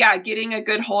think, yeah, getting a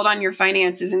good hold on your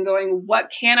finances and going,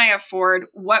 what can I afford?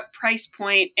 What price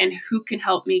point and who can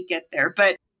help me get there?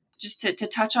 But just to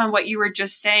touch on what you were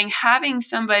just saying, having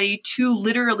somebody to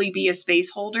literally be a space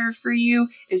holder for you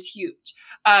is huge.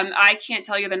 I can't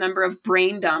tell you the number of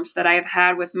brain dumps that I've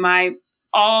had with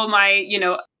all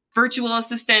my, virtual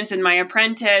assistants and my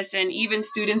apprentice and even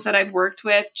students that I've worked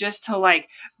with, just to like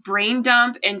brain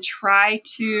dump and try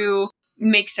to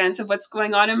make sense of what's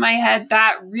going on in my head.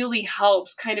 That really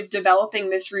helps kind of developing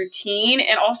this routine.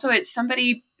 And also it's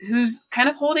somebody who's kind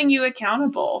of holding you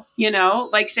accountable,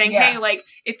 like saying, hey, like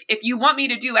if you want me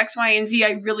to do X, Y, and Z, I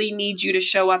really need you to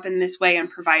show up in this way and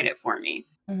provide it for me.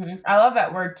 Mm-hmm. I love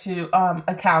that word too,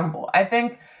 accountable. I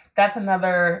think that's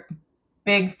another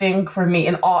big thing for me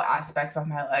in all aspects of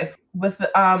my life. With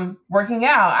working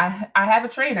out, I have a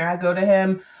trainer. I go to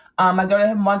him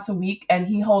once a week and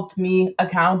he holds me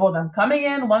accountable that I'm coming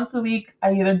in once a week.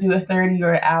 I either do a 30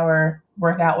 or an hour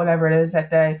workout, whatever it is that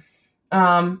day.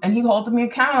 And he holds me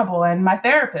accountable, and my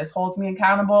therapist holds me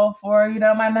accountable for,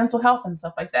 my mental health and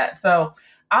stuff like that. So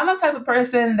I'm the type of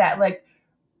person that like,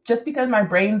 just because my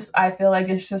brain's, I feel like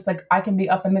it's just like, I can be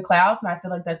up in the clouds, and I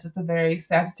feel like that's just a very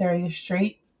Sagittarius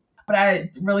trait. But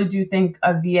I really do think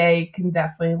a VA can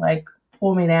definitely like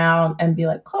pull me down and be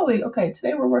like, Chloe, okay,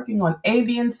 today we're working on A,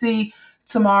 B, and C.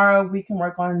 Tomorrow we can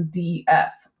work on D,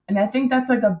 F. And I think that's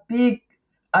like a big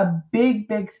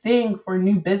thing for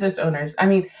new business owners. I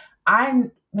mean,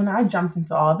 when I jumped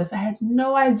into all of this, I had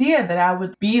no idea that I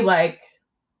would be like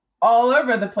all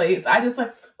over the place. I just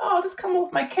like, I'll just come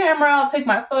with my camera, I'll take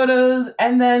my photos,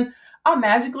 and then I'll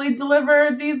magically deliver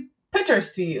these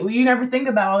pictures to you. You never think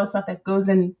about all the stuff that goes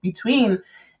in between,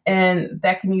 and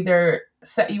that can either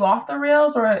set you off the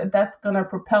rails or that's going to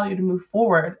propel you to move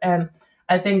forward. And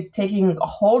I think taking a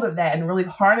hold of that and really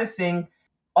harnessing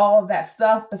all of that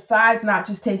stuff, besides not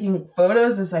just taking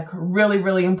photos, is like really,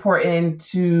 really important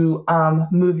to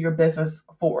move your business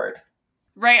forward.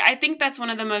 Right. I think that's one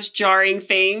of the most jarring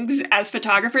things as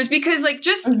photographers, because like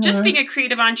just being a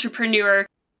creative entrepreneur,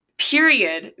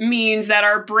 period, means that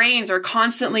our brains are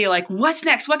constantly like, what's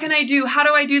next? What can I do? How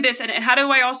do I do this? And how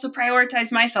do I also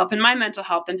prioritize myself and my mental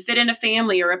health and fit in a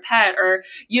family or a pet or,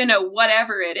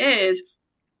 whatever it is.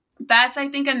 That's, I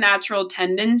think, a natural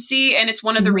tendency. And it's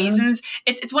one of the reasons,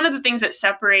 it's one of the things that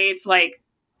separates like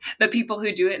the people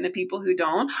who do it and the people who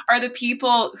don't, are the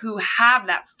people who have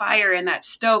that fire and that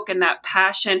stoke and that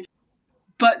passion,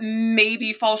 but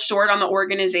maybe fall short on the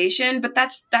organization. But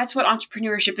that's what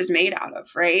entrepreneurship is made out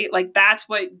of, right? Like that's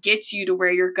what gets you to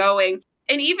where you're going.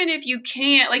 And even if you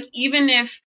can't, like, even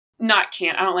if not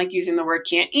can't, I don't like using the word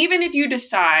can't, even if you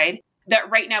decide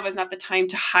that right now is not the time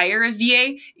to hire a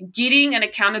VA, getting an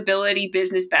accountability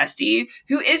business bestie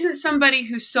who isn't somebody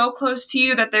who's so close to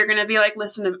you that they're going to be like,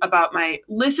 listen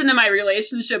to my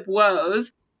relationship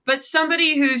woes, but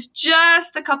somebody who's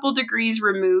just a couple degrees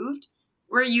removed,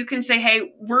 where you can say,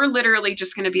 hey, we're literally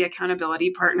just going to be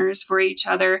accountability partners for each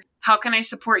other. How can I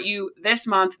support you this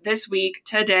month, this week,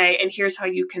 today? And here's how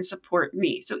you can support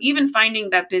me. So even finding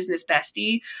that business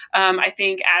bestie, I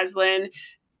think Aslan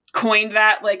coined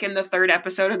that like in the 3rd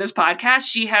episode of this podcast.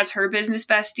 She has her business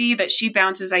bestie that she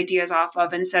bounces ideas off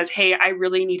of and says, hey, I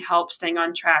really need help staying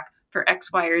on track for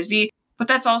X, Y, or Z. But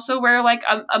that's also where like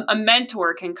a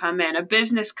mentor can come in, a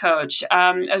business coach,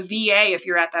 a VA, if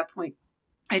you're at that point.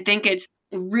 I think it's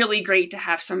really great to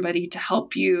have somebody to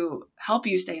help you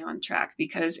stay on track,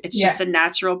 because it's Yeah. just a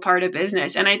natural part of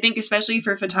business. And I think especially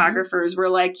for photographers, we're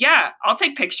like, yeah, I'll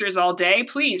take pictures all day.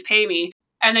 Please pay me.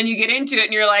 And then you get into it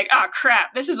and you're like, oh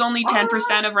crap, this is only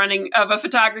 10% of running of a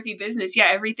photography business. Yeah,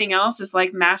 everything else is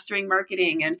like mastering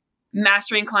marketing and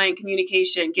mastering client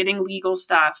communication, getting legal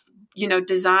stuff,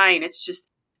 design. It's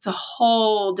a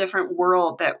whole different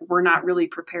world that we're not really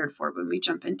prepared for when we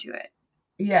jump into it.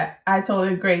 Yeah, I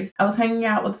totally agree. I was hanging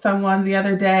out with someone the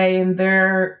other day, and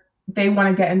they want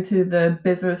to get into the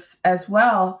business as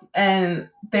well. And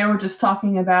they were just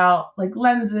talking about like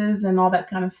lenses and all that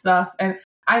kind of stuff. And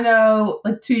I know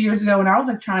like 2 years ago when I was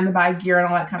like trying to buy gear and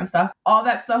all that kind of stuff, all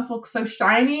that stuff looks so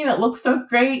shiny and it looks so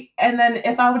great. And then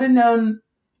if I would have known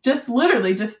just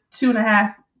literally just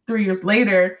 2.5, 3 years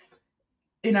later,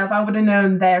 if I would have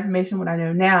known that information, what I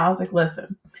know now, I was like,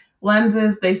 listen,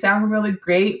 lenses, they sound really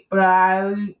great, but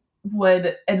I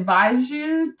would advise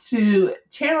you to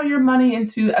channel your money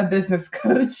into a business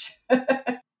coach.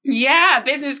 Yeah,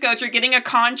 business coach, or getting a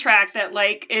contract that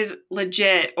like is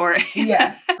legit. Or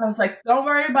Yeah, I was like, don't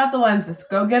worry about the lenses.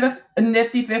 Go get a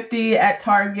nifty 50 at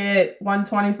Target,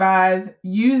 125.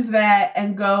 Use that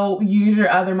and go use your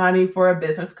other money for a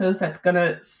business coach that's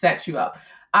gonna set you up.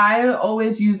 I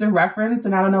always use a reference,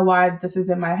 and I don't know why this is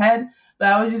in my head, but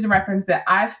I always use a reference that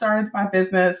I started my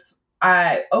business.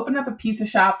 I opened up a pizza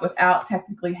shop without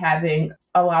technically having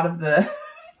a lot of the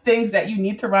things that you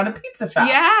need to run a pizza shop.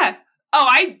 Yeah. Oh,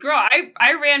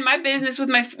 I ran my business with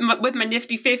my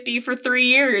nifty 50 for 3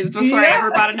 years before I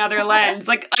ever bought another lens,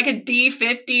 like a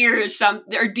D50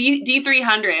 or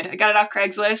D300. I got it off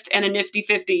Craigslist, and a nifty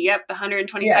 50. Yep, the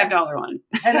 $125 one.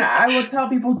 And I will tell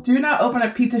people, do not open a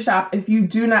pizza shop if you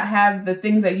do not have the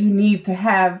things that you need to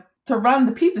have to run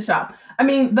the pizza shop. I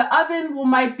mean, the oven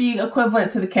might be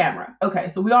equivalent to the camera. Okay,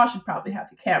 so we all should probably have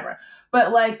the camera.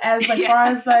 But far as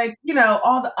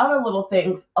all the other little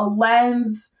things, a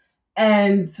lens,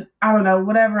 and I don't know,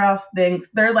 whatever else things,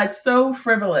 they're like so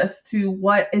frivolous to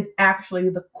what is actually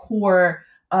the core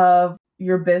of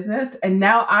your business. And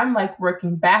now I'm like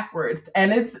working backwards,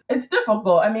 and it's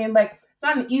difficult. I mean, like, it's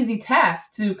not an easy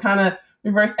task to kind of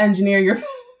reverse engineer your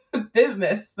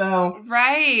business. So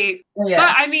right. Yeah.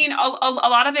 But I mean, a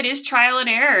lot of it is trial and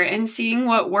error and seeing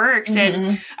what works. Mm-hmm.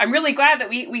 And I'm really glad that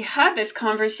we had this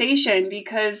conversation,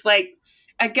 because like,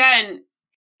 again,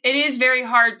 it is very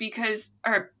hard because,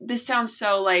 or this sounds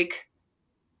so like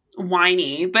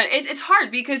whiny, but it's hard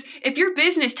because if your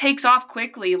business takes off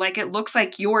quickly, like it looks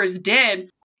like yours did,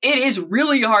 it is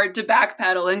really hard to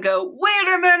backpedal and go, wait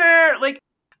a minute, like,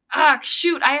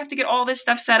 shoot, I have to get all this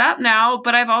stuff set up now,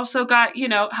 but I've also got,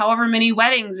 however many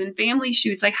weddings and family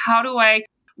shoots. Like, how do I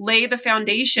lay the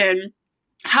foundation?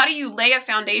 How do you lay a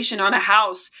foundation on a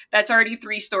house that's already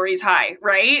 3 stories high,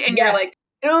 right? And you're like,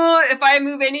 oh, if I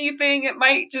move anything, it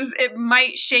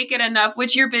might shake it enough,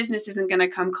 which your business isn't going to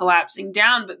come collapsing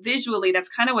down. But visually, that's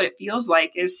kind of what it feels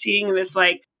like, is seeing this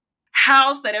like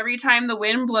house that every time the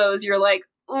wind blows, you're like,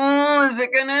 oh, is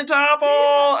it going to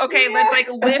topple? Okay, let's like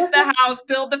lift the house,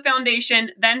 build the foundation,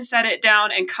 then set it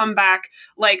down and come back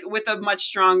like with a much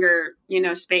stronger,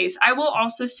 space. I will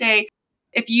also say,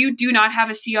 if you do not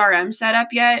have a CRM set up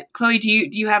yet, Chloe, do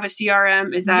you have a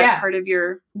CRM? Is that part of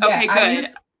your, okay, good.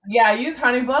 I used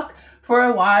HoneyBook for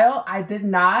a while. I did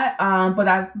not, but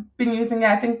I've been using it.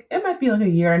 I think it might be like a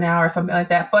year now or something like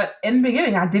that. But in the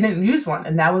beginning, I didn't use one.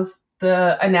 And that was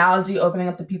the analogy, opening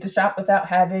up the pizza shop without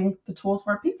having the tools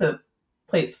for a pizza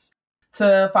place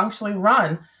to functionally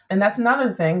run. And that's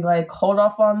another thing, like hold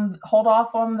off on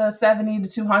the 70 to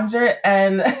 200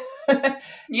 and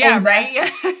yeah,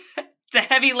 right. It's a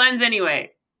heavy lens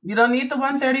anyway. You don't need the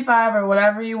 135 or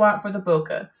whatever you want for the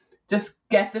bokeh. Just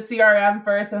get the CRM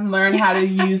first and learn how to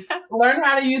use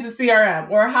the CRM,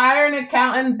 or hire an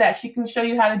accountant that she can show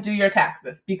you how to do your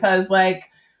taxes, because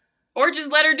or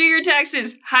just let her do your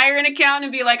taxes. Hire an accountant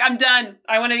and be like, I'm done.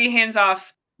 I want to be hands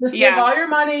off. Just give all your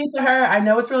money to her. I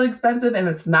know it's really expensive and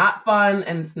it's not fun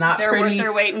and it's not pretty. They're worth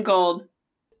their weight in gold.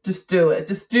 Just do it.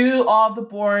 Just do all the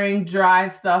boring, dry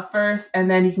stuff first, and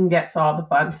then you can get to all the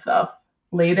fun stuff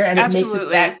later. And it makes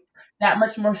it that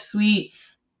much more sweet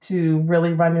to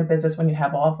really run your business when you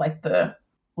have all of like the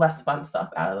less fun stuff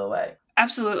out of the way.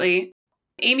 Absolutely.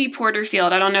 Amy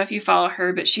Porterfield, I don't know if you follow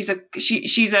her, but she's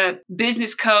a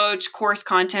business coach, course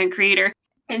content creator,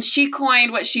 and she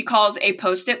coined what she calls a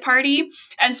post-it party.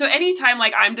 And so anytime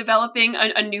like I'm developing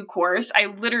a new course, I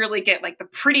literally get like the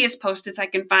prettiest post-its I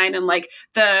can find and like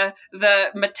the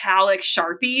metallic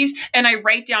Sharpies, and I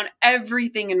write down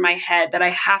everything in my head that I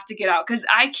have to get out, because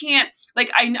I can't,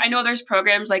 like, I know there's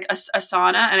programs like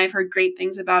Asana, and I've heard great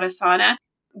things about Asana.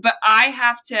 but I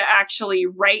have to actually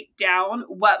write down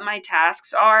what my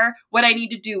tasks are, what I need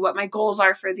to do, what my goals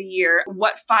are for the year,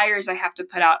 what fires I have to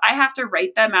put out. I have to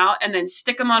write them out and then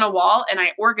stick them on a wall, and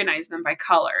I organize them by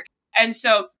color. And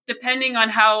so depending on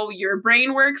how your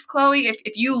brain works, Chloe,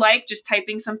 if you like just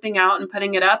typing something out and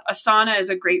putting it up, Asana is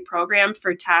a great program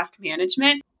for task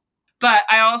management. But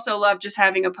I also love just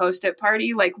having a Post-it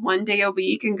party, like one day a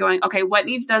week, and going, okay, what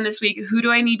needs done this week? Who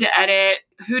do I need to edit?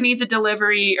 Who needs a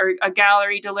delivery or a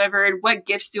gallery delivered? What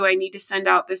gifts do I need to send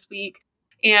out this week?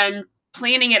 And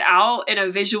planning it out in a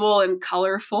visual and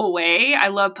colorful way. I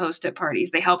love Post-it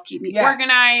parties. They help keep me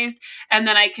organized. And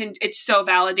then it's so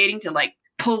validating to like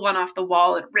pull one off the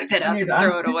wall and rip it up and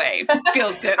throw it away.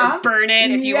 Feels good. Or burn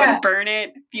it if you want to burn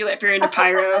it. Feel it if you're into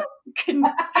pyro.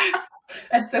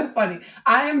 That's so funny.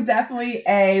 I am definitely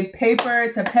a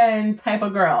paper to pen type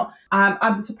of girl.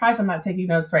 I'm surprised I'm not taking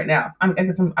notes right now. I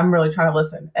guess I'm really trying to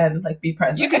listen and like be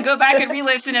present. You can go back and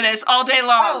re-listen to this all day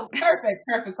long. Oh,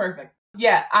 perfect.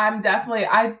 Yeah,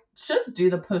 I should do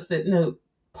the Post-it note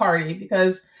party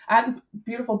because I have this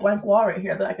beautiful blank wall right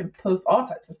here that I can post all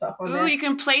types of stuff on there. You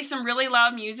can play some really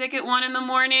loud music at 1 a.m.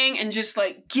 and just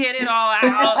like get it all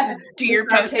out and do your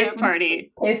Post-it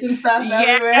party. Pasting stuff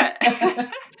everywhere.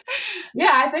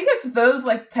 Yeah, I think it's those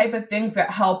like type of things that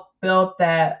help build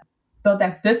that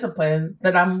discipline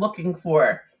that I'm looking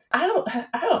for. I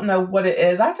don't know what it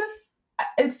is.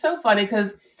 It's so funny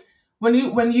because when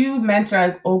you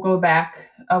mentioned, we'll go back,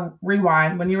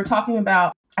 rewind, when you were talking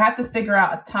about, I have to figure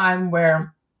out a time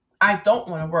where I don't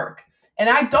want to work. And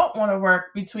I don't want to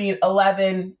work between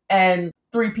 11 and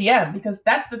 3 p.m. because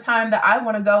that's the time that I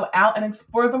want to go out and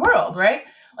explore the world, right?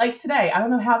 Like today, I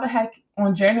don't know how the heck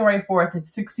on January 4th,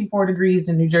 it's 64 degrees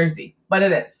in New Jersey, but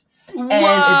it is.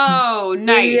 Whoa,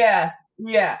 nice.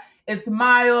 Yeah. It's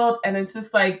mild and it's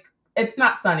just like, it's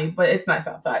not sunny, but it's nice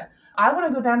outside. I want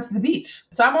to go down to the beach.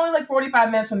 So I'm only like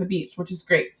 45 minutes from the beach, which is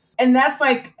great. And that's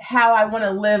like how I want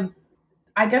to live.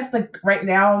 I guess like right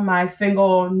now, my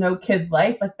single, no kid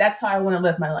life, like that's how I want to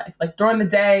live my life. Like during the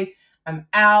day, I'm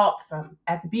out, so I'm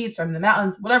at the beach, I'm in the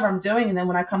mountains, whatever I'm doing. And then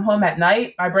when I come home at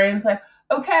night, my brain's like,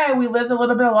 okay, we lived a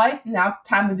little bit of life. Now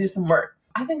time to do some work.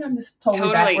 I think I'm just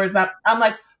totally backwards. I'm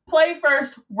like, play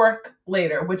first, work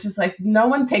later, which is like, no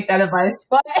one take that advice,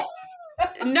 but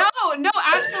No,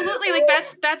 absolutely. Like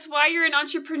that's why you're an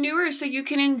entrepreneur, so you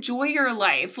can enjoy your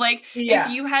life. Like if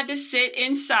you had to sit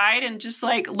inside and just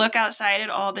like look outside at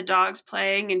all the dogs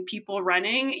playing and people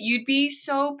running, you'd be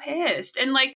so pissed.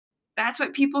 And like that's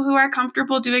what people who are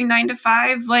comfortable doing 9 to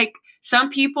 5, like some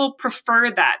people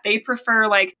prefer that. They prefer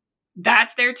like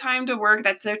that's their time to work,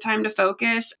 that's their time to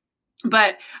focus.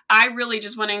 But I really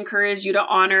just want to encourage you to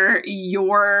honor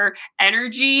your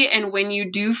energy and when you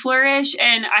do flourish.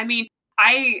 And I mean,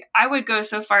 I would go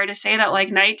so far to say that like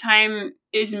nighttime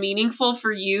is meaningful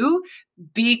for you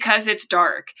because it's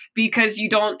dark, because you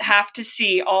don't have to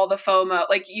see all the FOMO.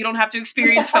 Like you don't have to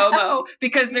experience FOMO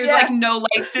because there's like no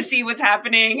lights to see what's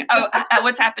happening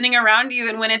around you.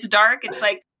 And when it's dark, it's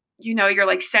like, you know, your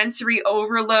like sensory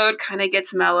overload kind of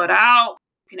gets mellowed out.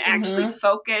 You can actually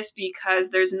focus because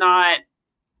there's not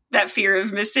that fear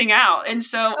of missing out. And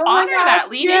so honor that,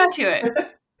 lean into it.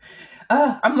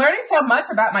 I'm learning so much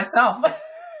about myself.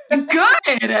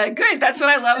 Good. That's what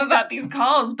I love about these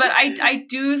calls. But I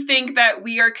do think that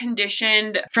we are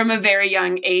conditioned from a very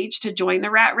young age to join the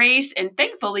rat race. And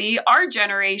thankfully, our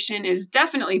generation is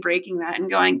definitely breaking that and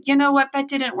going, you know what, that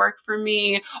didn't work for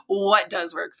me. What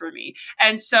does work for me?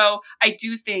 And so I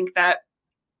do think that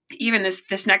even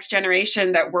this next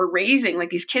generation that we're raising, like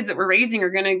these kids that we're raising are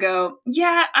going to go,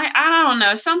 yeah, I don't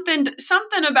know,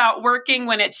 something about working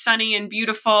when it's sunny and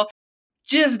beautiful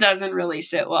just doesn't really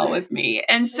sit well with me.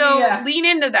 And so lean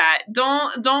into that.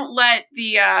 Don't let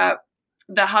the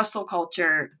hustle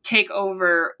culture take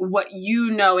over what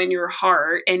you know in your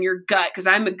heart and your gut. Cause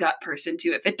I'm a gut person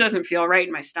too. If it doesn't feel right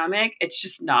in my stomach, it's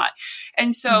just not.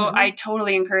 And so I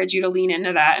totally encourage you to lean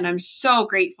into that. And I'm so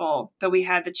grateful that we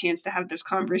had the chance to have this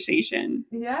conversation.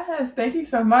 Yes. Thank you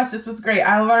so much. This was great.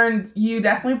 I learned you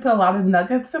definitely put a lot of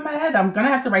nuggets in my head. I'm going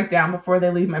to have to write down before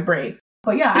they leave my brain.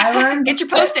 But yeah, I learned. Get your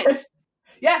Post-its.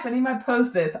 Yes, I need my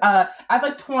Post-its. I have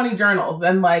like 20 journals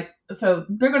and like, so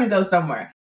they're going to go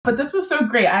somewhere. But this was so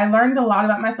great. I learned a lot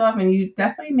about myself and you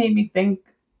definitely made me think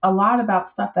a lot about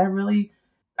stuff that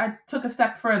I took a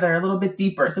step further, a little bit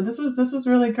deeper. So this was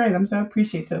really great. I'm so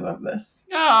appreciative of this.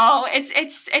 Oh,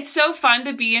 it's so fun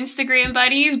to be Instagram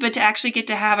buddies, but to actually get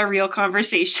to have a real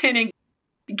conversation and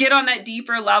get on that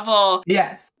deeper level.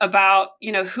 Yes. About,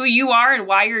 who you are and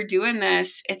why you're doing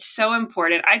this. It's so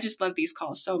important. I just love these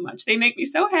calls so much. They make me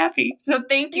so happy. So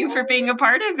thank you for being a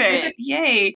part of it.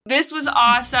 Yay. This was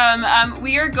awesome.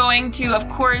 We are going to, of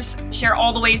course, share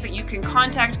all the ways that you can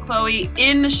contact Chloe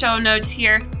in the show notes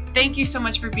here. Thank you so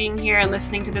much for being here and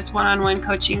listening to this one-on-one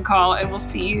coaching call, and we'll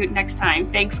see you next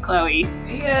time. Thanks, Chloe.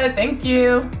 Yeah, thank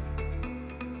you.